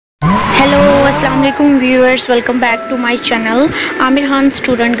अस्सलाम वालेकुम viewers, welcome back to my channel Aamir Khan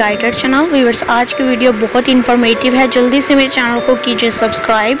student guider channel. Viewers, आज की वीडियो बहुत इन्फॉर्मेटिव है। जल्दी से मेरे चैनल को कीजिए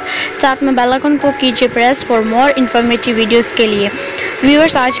सब्सक्राइब, साथ में बेल आइकन को कीजिए press for more informative videos के लिए।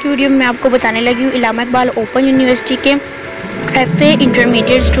 व्यूअर्स, आज की वीडियो में मैं आपको बताने लगी हूँ अल्लामा इकबाल ओपन यूनिवर्सिटी के एफ.ए.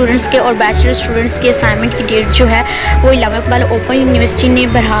 इंटरमीडिएट स्टूडेंट्स के और बैचलर स्टूडेंट्स के असाइनमेंट की डेट जो है वो अल्लामा इकबाल ओपन यूनिवर्सिटी ने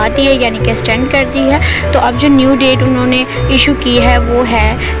बढ़ा दी है, यानी कि एक्सटेंड कर दी है। तो अब जो न्यू डेट उन्होंने इशू की है वो है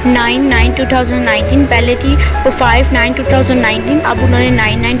 9/9/2019, पहले थी वो 5/9/2019, अब उन्होंने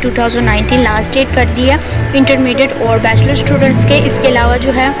 9/9/2019 लास्ट डेट कर दी है इंटरमीडिएट और बैचलर स्टूडेंट्स के। इसके अलावा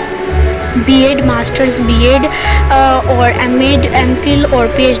जो है बीएड, मास्टर्स, बीएड और एमएड, एमफिल और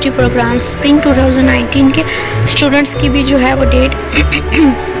पीएचडी प्रोग्राम स्प्रिंग 2019 के स्टूडेंट्स की भी जो है वो डेट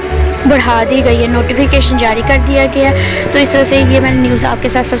बढ़ा दी गई है, नोटिफिकेशन जारी कर दिया गया है। तो इस वजह से ये मैंने न्यूज़ आपके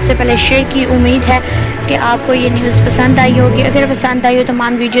साथ सबसे पहले शेयर की। उम्मीद है कि आपको ये न्यूज़ पसंद आई होगी। अगर पसंद आई हो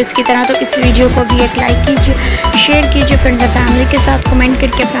तमाम वीडियोस की तरह तो इस वीडियो को भी एक लाइक कीजिए, शेयर कीजिए फ्रेंड्स और फैमिली के साथ, कमेंट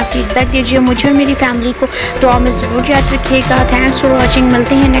करके अपना फीडबैक दीजिए। मुझे और मेरी फैमिली को दुआ में ज़रूर याद रखिएगा। Thanks for watching.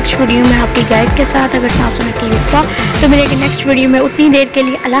 मिलते हैं नेक्स्ट वीडियो में आपकी गाइड के साथ। अगर सांसों में क्लियर हुआ तो मिलेगी नेक्स्ट वीडियो में। उतनी देर के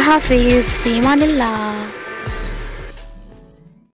लिए अल्लाह हाफिज़, फ़ी अमानिल्लाह।